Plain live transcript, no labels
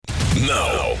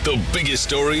Now, the biggest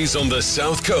stories on the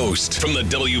South Coast from the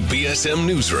WBSM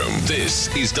Newsroom. This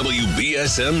is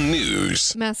WBSM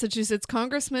News. Massachusetts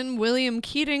Congressman William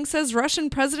Keating says Russian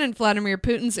President Vladimir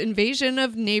Putin's invasion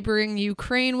of neighboring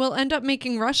Ukraine will end up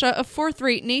making Russia a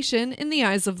fourth-rate nation in the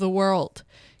eyes of the world.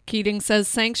 Keating says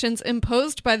sanctions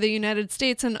imposed by the United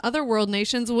States and other world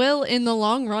nations will, in the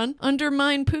long run,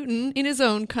 undermine Putin in his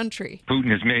own country.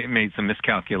 Putin has made some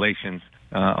miscalculations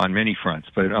on many fronts,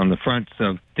 but on the fronts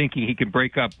of thinking he could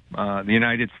break up the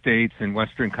United States and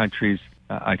Western countries,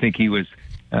 I think he was,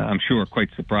 I'm sure, quite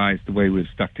surprised the way we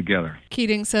stuck together.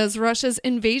 Keating says Russia's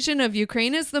invasion of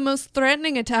Ukraine is the most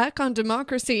threatening attack on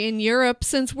democracy in Europe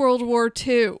since World War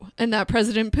II, and that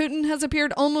President Putin has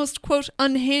appeared almost, quote,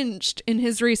 unhinged in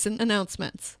his recent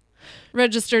announcements.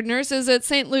 Registered nurses at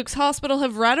St. Luke's Hospital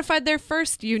have ratified their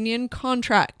first union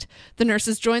contract. The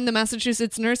nurses joined the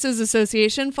Massachusetts Nurses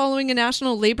Association following a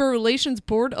National Labor Relations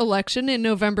Board election in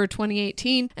November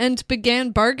 2018 and began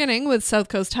bargaining with South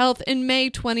Coast Health in May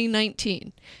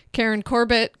 2019. Karen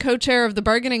Corbett, co-chair of the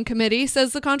bargaining committee,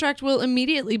 says the contract will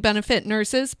immediately benefit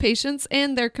nurses, patients,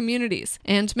 and their communities,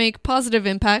 and make positive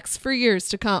impacts for years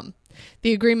to come.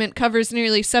 The agreement covers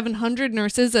nearly 700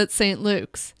 nurses at St.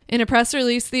 Luke's. In a press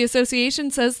release, the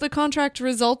association says the contract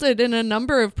resulted in a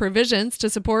number of provisions to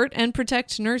support and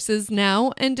protect nurses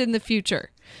now and in the future.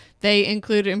 They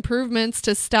include improvements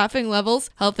to staffing levels,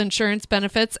 health insurance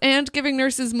benefits, and giving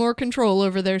nurses more control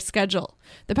over their schedule.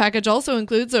 The package also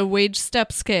includes a wage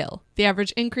step scale. The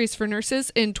average increase for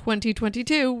nurses in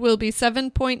 2022 will be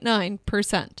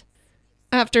 7.9%.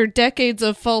 After decades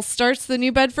of false starts, the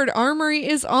New Bedford Armory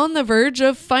is on the verge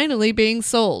of finally being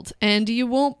sold, and you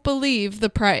won't believe the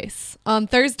price. On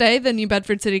Thursday, the New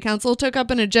Bedford City Council took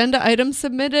up an agenda item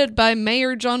submitted by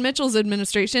Mayor John Mitchell's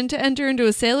administration to enter into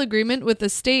a sale agreement with the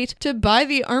state to buy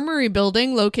the Armory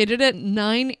building located at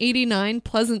 989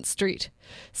 Pleasant Street.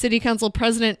 City Council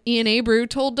President Ian Abreu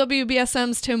told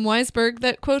WBSM's Tim Weisberg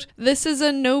that, quote, "This is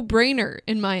a no-brainer,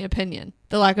 in my opinion.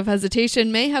 The lack of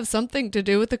hesitation may have something to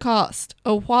do with the cost,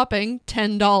 a whopping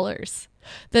 $10.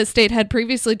 The state had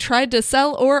previously tried to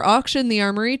sell or auction the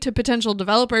Armory to potential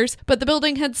developers, but the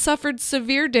building had suffered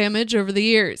severe damage over the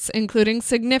years, including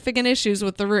significant issues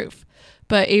with the roof.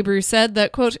 But Abreu said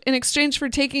that, quote, "In exchange for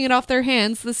taking it off their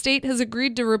hands, the state has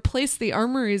agreed to replace the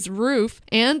Armory's roof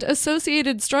and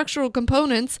associated structural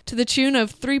components to the tune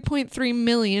of $3.3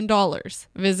 million.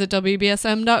 Visit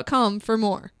WBSM.com for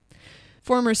more.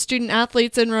 Former student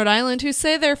athletes in Rhode Island who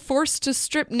say they're forced to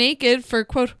strip naked for,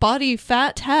 quote, body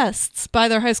fat tests by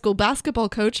their high school basketball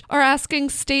coach are asking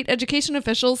state education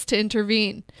officials to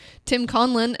intervene. Tim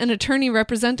Conlon, an attorney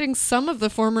representing some of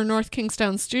the former North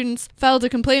Kingstown students, filed a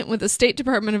complaint with the State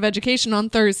Department of Education on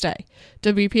Thursday.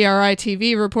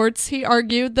 WPRI-TV reports he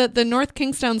argued that the North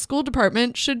Kingstown School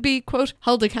Department should be, quote,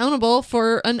 held accountable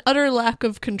for an utter lack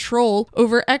of control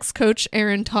over ex-coach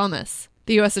Aaron Thomas.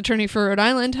 The U.S. Attorney for Rhode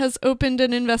Island has opened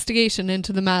an investigation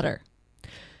into the matter.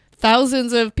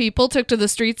 Thousands of people took to the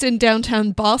streets in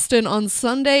downtown Boston on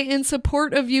Sunday in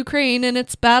support of Ukraine in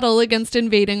its battle against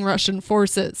invading Russian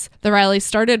forces. The rally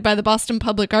started by the Boston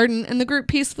Public Garden, and the group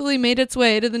peacefully made its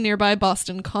way to the nearby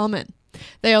Boston Common.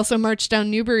 They also marched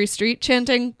down Newbury Street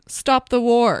chanting, "Stop the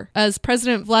war," as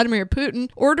President Vladimir Putin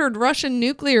ordered Russian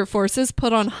nuclear forces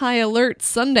put on high alert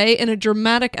Sunday in a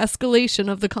dramatic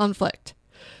escalation of the conflict.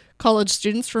 College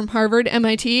students from Harvard,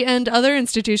 MIT, and other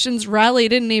institutions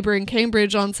rallied in neighboring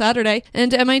Cambridge on Saturday,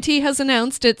 and MIT has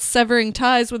announced it's severing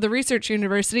ties with the research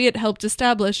university it helped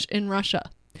establish in Russia.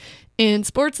 In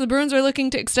sports, the Bruins are looking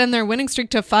to extend their winning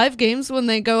streak to 5 games when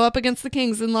they go up against the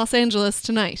Kings in Los Angeles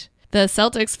tonight. The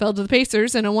Celtics fell to the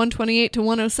Pacers in a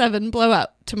 128-107 blowout.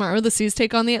 Tomorrow, the Seas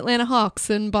take on the Atlanta Hawks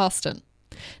in Boston.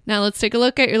 Now let's take a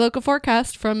look at your local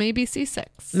forecast from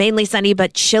ABC6. Mainly sunny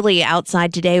but chilly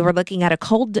outside today. We're looking at a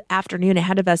cold afternoon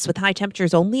ahead of us with high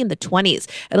temperatures only in the 20s.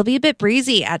 It'll be a bit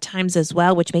breezy at times as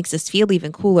well, which makes us feel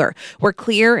even cooler. We're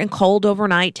clear and cold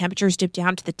overnight. Temperatures dip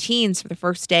down to the teens for the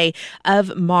first day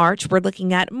of March. We're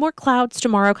looking at more clouds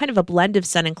tomorrow, kind of a blend of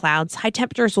sun and clouds. High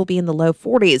temperatures will be in the low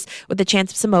 40s with a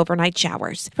chance of some overnight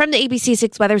showers. From the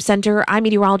ABC6 Weather Center, I'm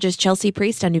meteorologist Chelsea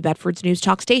Priest on New Bedford's News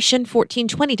Talk Station,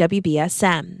 1420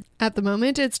 WBSM. At the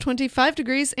moment, it's 25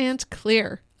 degrees and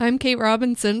clear. I'm Kate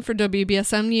Robinson for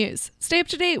WBSM News. Stay up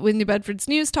to date with New Bedford's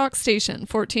News Talk Station,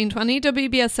 1420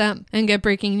 WBSM, and get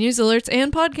breaking news alerts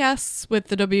and podcasts with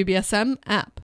the WBSM app.